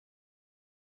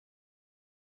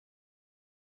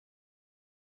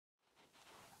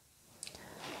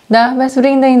Dag beste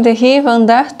vrienden, in de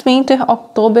vandaag 20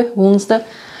 oktober woensdag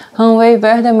gaan wij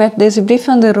verder met deze brief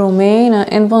van de Romeinen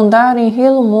en vandaar een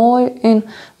heel mooi en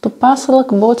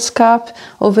toepasselijk boodschap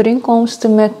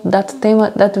overeenkomsten met dat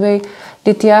thema dat wij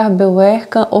dit jaar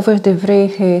bewerken over de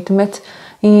vrijheid. Met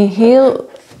een heel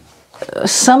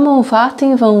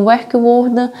samenvatting van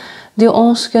werkwoorden die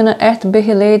ons kunnen echt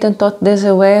begeleiden tot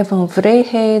deze weg van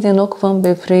vrijheid en ook van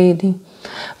bevrijding.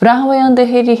 Vragen wij aan de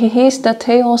Heilige Geest dat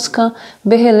Hij ons kan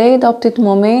begeleiden op dit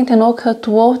moment en ook het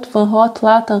woord van God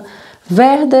laten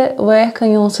verder werken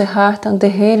in onze harten de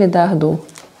hele dag door.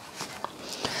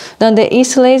 Dan de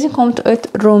eerste lezing komt uit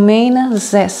Romeinen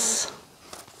 6.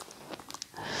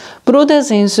 Broeders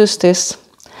en zusters,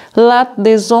 laat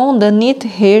de zonde niet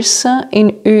heersen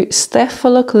in uw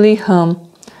sterfelijk lichaam.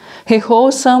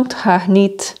 Gehoorzaamt haar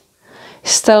niet.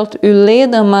 Stelt uw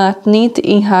ledemaat niet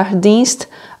in haar dienst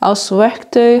als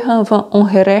werktuigen van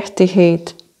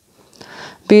ongerechtigheid.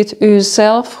 Bied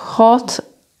uzelf God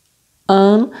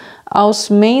aan als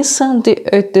mensen die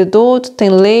uit de dood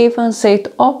ten leven zijn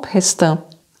opgestaan.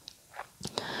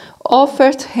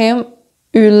 Offert hem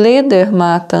uw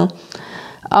ledematen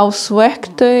als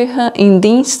werktuigen in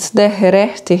dienst der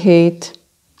gerechtigheid.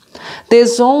 De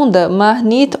zonde mag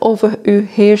niet over u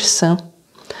heersen,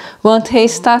 want hij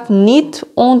staat niet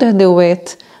onder de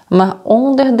wet, maar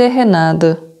onder de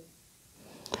genade.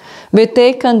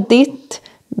 Betekent dit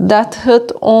dat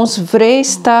het ons vrij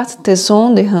staat te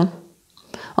zondigen,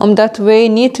 omdat wij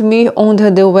niet meer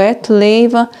onder de wet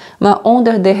leven, maar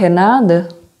onder de genade?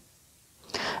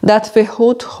 Dat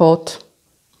vergoedt God.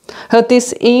 Het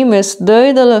is immers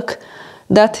duidelijk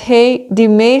dat hij die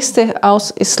meester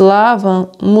als slaven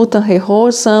moet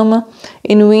gehoorzamen,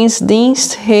 in wiens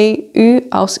dienst hij u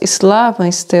als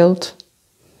slaven stelt.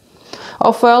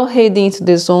 Ofwel hij dient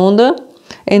de zonde,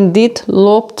 en dit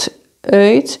loopt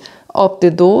uit op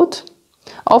de dood,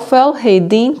 ofwel hij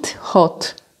dient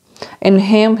God, en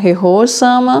hem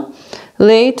gehoorzamen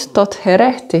leidt tot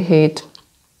gerechtigheid.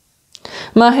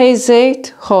 Maar hij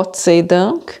zegt, God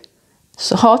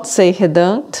zij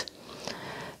gedankt,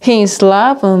 geen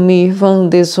slaven meer van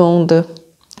de zonde.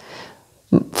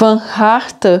 Van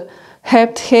harte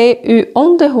hebt gij u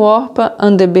onderworpen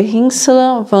aan de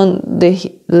beginselen van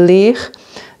de leer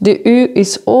die u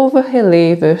is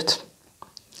overgeleverd.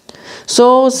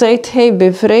 Zo zijt gij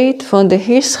bevrijd van de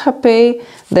heerschappij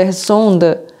der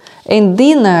zonde en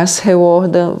dienaars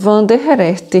geworden van de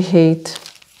gerechtigheid.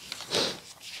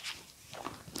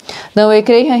 Dan wij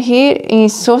krijgen hier een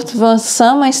soort van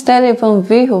samenstelling van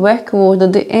vier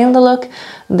werkwoorden die eindelijk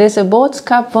deze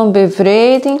boodschap van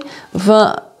bevrijding,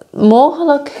 van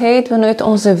mogelijkheid vanuit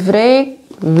onze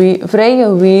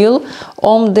vrije wil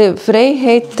om de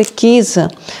vrijheid te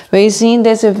kiezen. Wij zien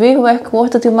deze vier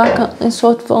werkwoorden die maken een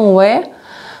soort van weg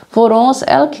voor ons,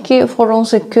 elke keer voor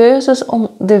onze keuzes om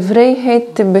de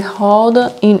vrijheid te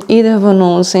behouden in ieder van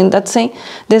ons. En dat zijn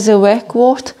deze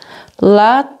werkwoorden: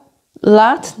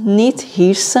 laat niet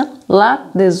heersen, laat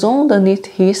de zonde niet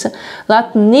heersen,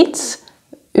 laat niets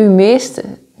uw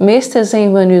meester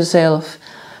zijn van uzelf.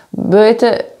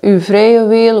 Buiten uw vrije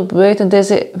wil, buiten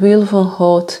deze wil van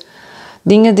God.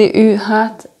 Dingen die u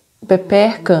gaat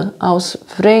beperken als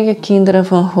vrije kinderen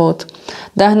van God.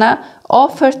 Daarna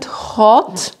offert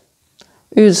God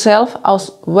uzelf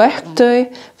als werktuig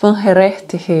van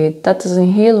gerechtigheid. Dat is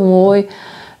een heel mooi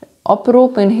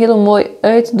oproep, een heel mooie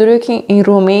uitdrukking in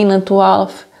Romeinen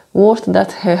 12 wordt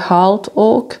dat herhaald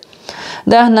ook.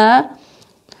 Daarna,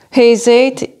 hij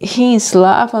zijt geen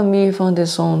slaven meer van de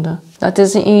zonde. Dat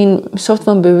is een soort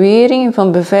van bewering,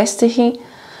 van bevestiging.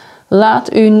 Laat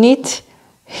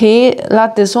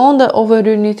de zonde over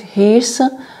u niet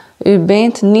heersen. U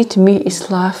bent niet meer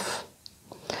slaaf.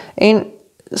 En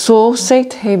zo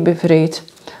zegt hij bevrijd.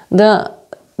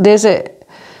 Deze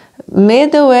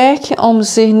medewerking om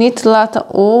zich niet te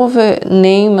laten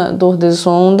overnemen door de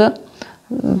zonde.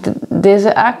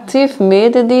 Deze actief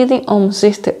mededeling om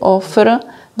zich te offeren.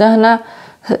 Daarna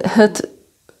het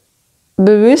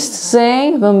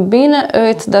bewustzijn van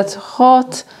binnenuit dat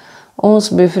God ons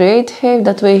bevrijd heeft,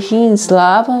 dat wij geen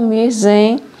slaven meer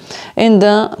zijn. En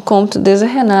dan komt deze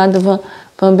genade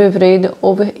van bevrijden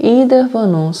over ieder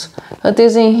van ons. Het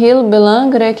is een heel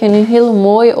belangrijk en een heel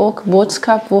mooie ook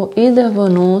boodschap voor ieder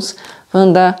van ons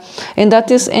vandaag. En dat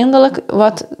is eindelijk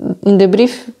wat in de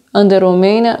brief aan de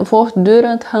Romeinen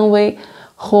voortdurend gaan wij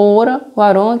horen.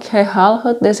 Waarom? Ik herhaal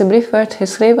het. Deze brief werd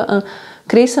geschreven aan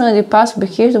christenen die pas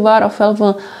bekeerd waren, ofwel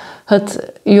van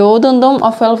het Jodendom,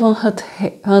 ofwel van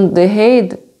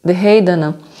de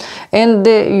heidenen. En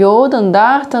de Joden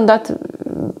dachten dat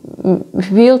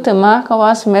veel te maken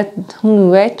was met hun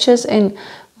wetjes en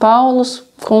Paulus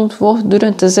komt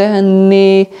voortdurend te zeggen,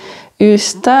 nee, u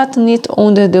staat niet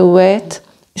onder de wet,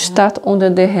 u staat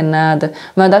onder de genade.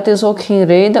 Maar dat is ook geen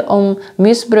reden om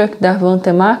misbruik daarvan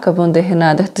te maken van de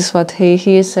genade. Het is wat hij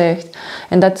hier zegt.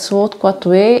 En dat is wat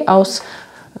wij als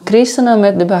christenen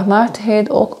met de barmhartigheid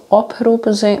ook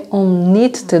opgeroepen zijn om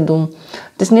niet te doen.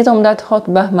 Het is niet omdat God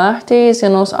barmhartig is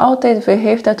en ons altijd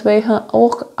vergeeft dat wij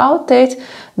ook altijd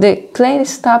de kleine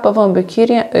stappen van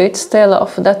bekering uitstellen.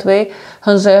 Of dat wij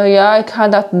gaan zeggen, ja, ik ga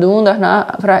dat doen,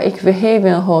 daarna vraag ik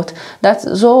vergeving aan God.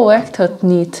 Zo werkt het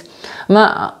niet.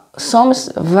 Maar soms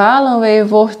falen wij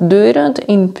voortdurend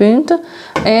in punten.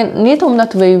 En niet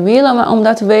omdat wij willen, maar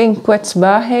omdat wij een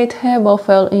kwetsbaarheid hebben of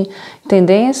wel een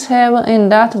tendens hebben. En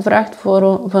dat vraagt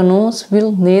van ons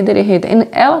veel nederigheid.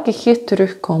 En elke keer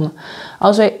terugkomen.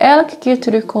 Als wij elke keer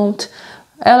terugkomen,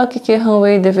 elke keer gaan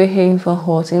wij de vergeving van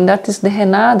God. En dat is de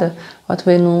genade, wat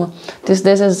wij noemen. Het is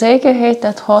deze zekerheid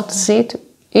dat God ziet,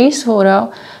 is vooral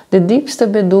de diepste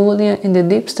bedoelingen en de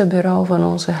diepste berouw van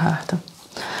onze harten.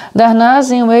 Daarna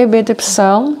zien wij bij de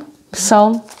psalm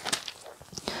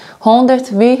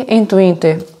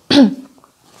 124.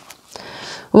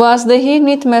 Was de Heer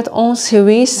niet met ons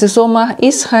geweest, zo mag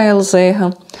Israël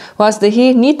zeggen. Was de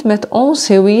Heer niet met ons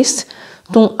geweest,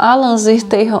 toen allen zich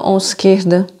tegen ons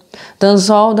keerden, dan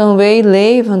zouden wij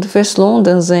levend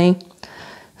verslonden zijn,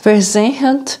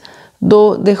 verzengend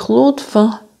door de gloed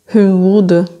van hun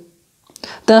woede.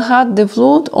 Dan had de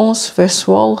vloed ons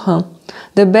verzwolgen,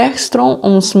 de bergstroom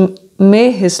ons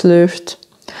meegesleurd.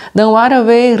 Dan waren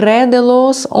wij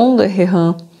reddeloos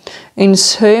ondergegaan in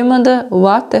schuimende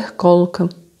waterkolken.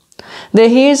 De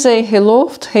Heer zij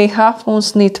geloofd, hij gaf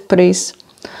ons niet prijs,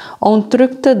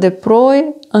 ontdrukte de prooi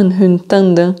aan hun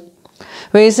tanden.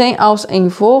 Wij zijn als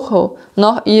een vogel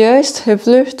nog juist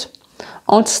gevlucht,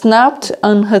 ontsnapt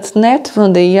aan het net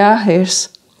van de jagers.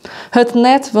 Het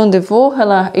net van de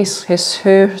vogelaar is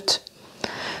gescheurd.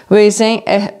 Wij zijn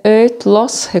eruit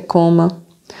losgekomen.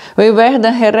 Wij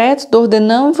werden gered door de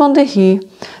naam van de Heer,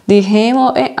 die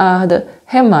hemel en aarde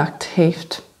gemaakt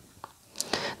heeft.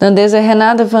 Dan deze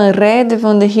genade van redden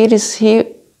van de Heer is hier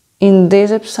in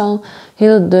deze psalm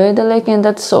heel duidelijk. En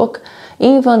dat is ook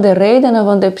een van de redenen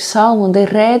van de psalm, om de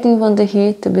redding van de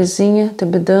Heer te bezingen, te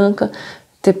bedanken,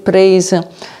 te prijzen.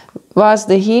 Was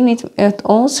de Heer niet met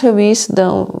ons geweest,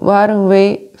 dan waren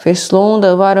wij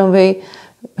verslonden, waren wij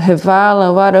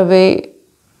gevallen, waren wij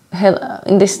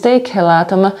in de steek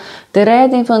gelaten. Maar de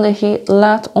redding van de Heer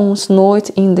laat ons nooit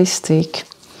in de steek.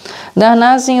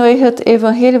 Daarna zien wij het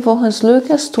evangelie volgens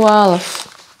Lucas 12.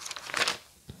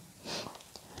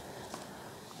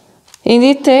 In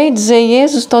die tijd zei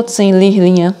Jezus tot zijn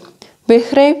leerlingen,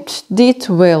 begrijpt dit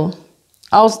wel.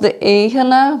 Als de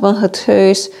eigenaar van het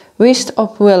huis wist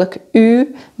op welk uur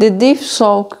de dief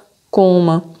zou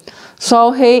komen,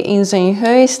 zou hij in zijn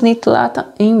huis niet laten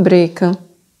inbreken.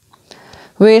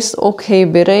 Wees ook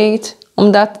hij bereid,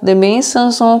 omdat de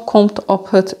mensenzoon komt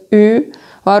op het uur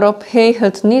waarop hij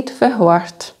het niet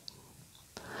verwacht.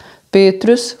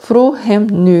 Petrus vroeg hem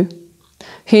nu,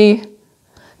 Heer,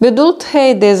 bedoelt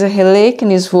hij deze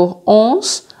gelijkenis voor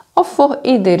ons of voor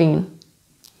iedereen?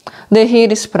 De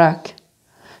Heer sprak,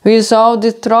 wie zou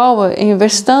de trouwe en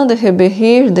verstandige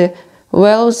beheerder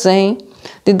wel zijn,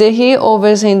 die de Heer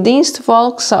over zijn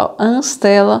dienstvolk zou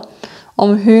aanstellen,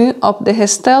 om hun op de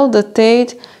gestelde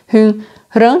tijd hun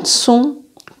rantsoen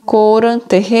koren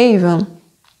te geven.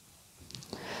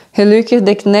 Gelukkig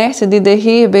de knecht die de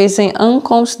Heer bij zijn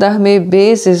aankomst daarmee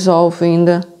bezig zou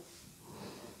vinden.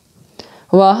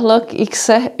 Waarlijk, ik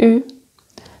zeg u,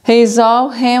 hij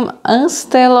zou hem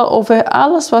aanstellen over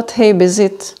alles wat hij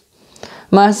bezit.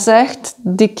 Maar zegt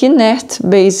de knecht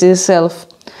bij zichzelf,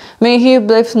 mijn Heer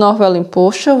blijft nog wel een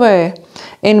poosje weg.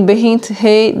 En begint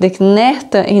hij de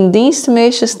knechten in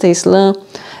dienstmeisjes te slaan,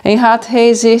 en gaat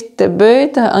hij zich te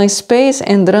buiten aan spijs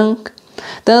en drank.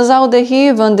 Dan zal de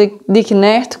Heer van die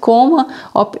knecht komen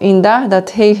op een dag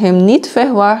dat hij hem niet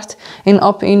verwacht, en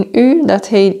op een uur dat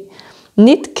hij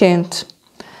niet kent.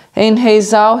 En hij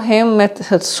zal hem met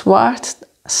het zwaard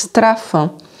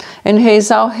straffen. En hij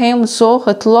zal hem zo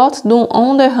het lot doen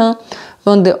ondergaan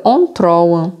van de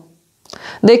ontrouwen.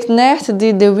 De knecht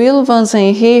die de wil van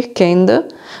zijn Heer kende,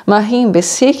 maar geen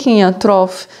beschikkingen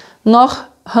trof, noch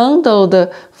handelde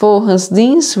volgens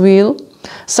diens wil,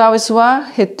 zou zwaar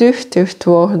getuchtigd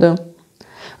worden.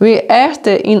 Wie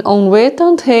echter in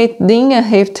onwetendheid dingen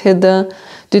heeft gedaan,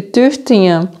 die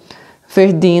tuchtingen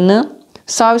verdienen,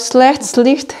 zou slechts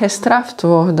licht gestraft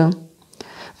worden.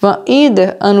 Van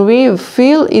ieder aan wie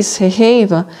veel is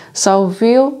gegeven, zal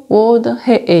veel worden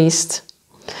geëist.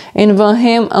 En van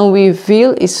hem aan wie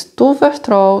veel is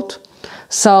toevertrouwd,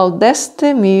 zal des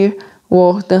te meer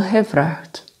worden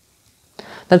gevraagd.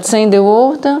 Dat zijn de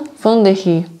woorden van de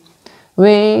Heer.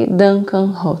 Wij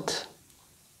danken God.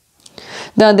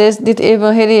 Dat is dit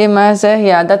evangelie maar zeggen,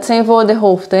 ja, dat zijn voor de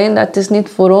hoofd. Hè? Dat is niet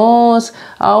voor ons,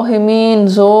 algemeen,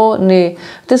 zo, nee.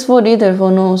 Het is voor ieder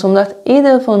van ons, omdat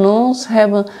ieder van ons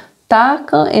hebben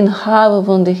taken en gaven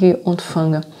van de Heer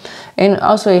ontvangen. En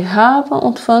als wij gaven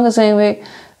ontvangen, zijn wij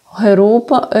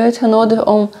geroepen, uitgenodigd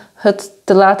om het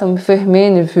te laten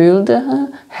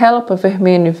vermenigvuldigen, helpen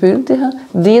vermenigvuldigen,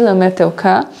 delen met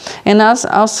elkaar. En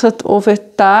als het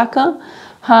over taken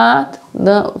gaat,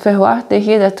 dan verwacht de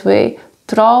Heer dat wij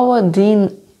trouwe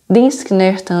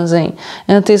dienstknechten zijn.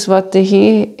 En het is wat de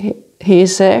Heer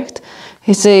zegt.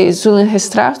 Zij zullen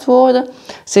gestraft worden,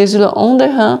 zij zullen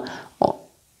ondergaan,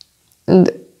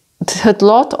 het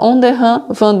lot ondergaan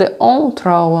van de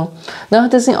ontrouwen. Dan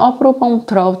het is een oproep om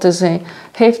trouw te zijn.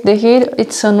 Heeft de Heer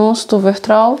iets aan ons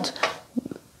toevertrouwd?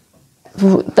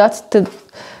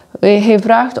 Hij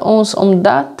vraagt ons om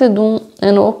dat te doen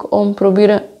en ook om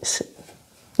proberen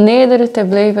nederig te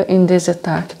blijven in deze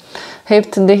taak.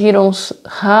 Heeft de Heer ons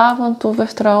gaven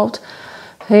toevertrouwd?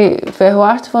 Hij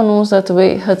verwacht van ons dat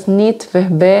wij het niet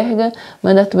verbergen,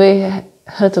 maar dat wij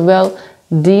het wel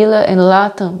delen en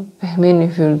laten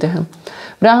vermenigvuldigen.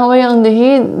 Vragen wij aan de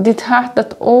Heer dit hart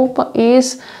dat open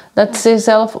is, dat zij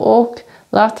zelf ook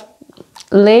laat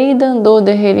leiden door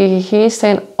de Heilige Geest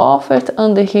en offert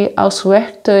aan de Heer als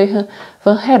werktuigen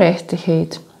van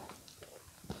gerechtigheid.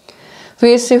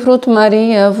 Wees gegroet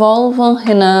Maria, vol van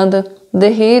genade, de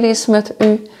Heer is met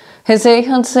u.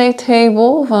 Gezegend zijt gij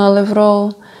boven alle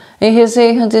vrouwen, en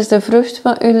gezegend is de vrucht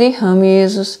van uw lichaam,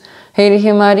 Jezus.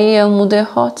 Heilige Maria, Moeder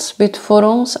Gods, bid voor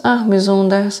ons arme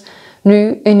zondaars,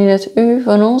 nu en in het uur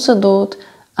van onze dood.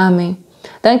 Amen.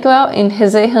 Dank u wel en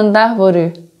gezegend dag voor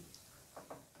u.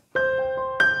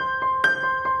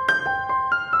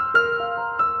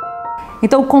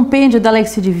 Então, o compêndio da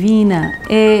Lectio Divina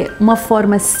é uma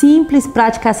forma simples,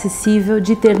 prática e acessível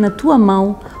de ter na tua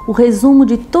mão o resumo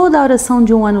de toda a oração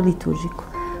de um ano litúrgico.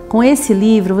 Com esse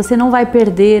livro, você não vai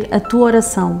perder a tua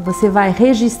oração, você vai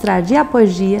registrar dia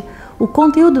após dia o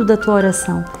conteúdo da tua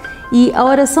oração. E a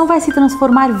oração vai se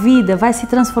transformar vida, vai se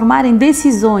transformar em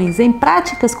decisões, em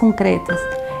práticas concretas.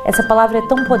 Essa palavra é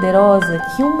tão poderosa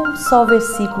que um só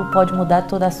versículo pode mudar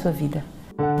toda a sua vida.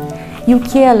 E o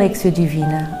que é a Lectio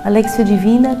Divina? A Lectio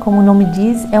Divina, como o nome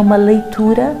diz, é uma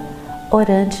leitura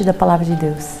orante da Palavra de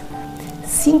Deus.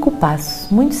 5 passos,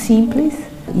 muito simples,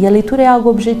 e a leitura é algo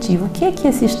objetivo. O que é que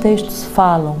esses textos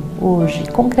falam hoje,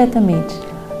 concretamente?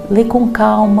 Lê com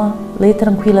calma, lê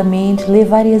tranquilamente, lê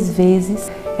várias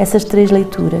vezes essas 3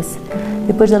 leituras.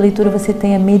 Depois da leitura você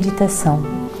tem a meditação.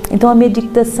 Então a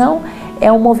meditação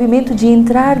é um movimento de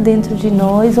entrar dentro de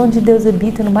nós, onde Deus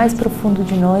habita no mais profundo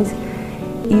de nós,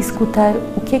 e escutar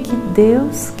o que é que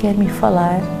Deus quer me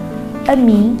falar a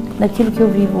mim, naquilo que eu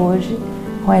vivo hoje,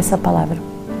 com essa palavra.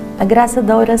 A graça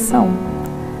da oração.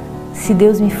 Se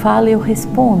Deus me fala, eu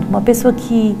respondo. Uma pessoa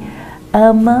que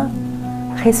ama,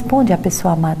 responde à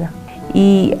pessoa amada.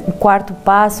 E o 4º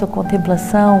passo, a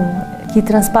contemplação, que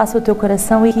transpassa o teu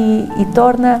coração e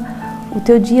torna o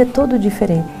teu dia todo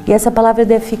diferente. E essa palavra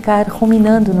deve ficar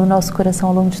ruminando no nosso coração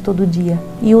ao longo de todo o dia.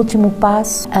 E o último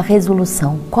passo, a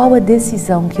resolução. Qual a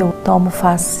decisão que eu tomo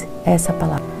face a essa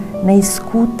palavra? Na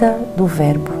escuta do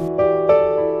verbo.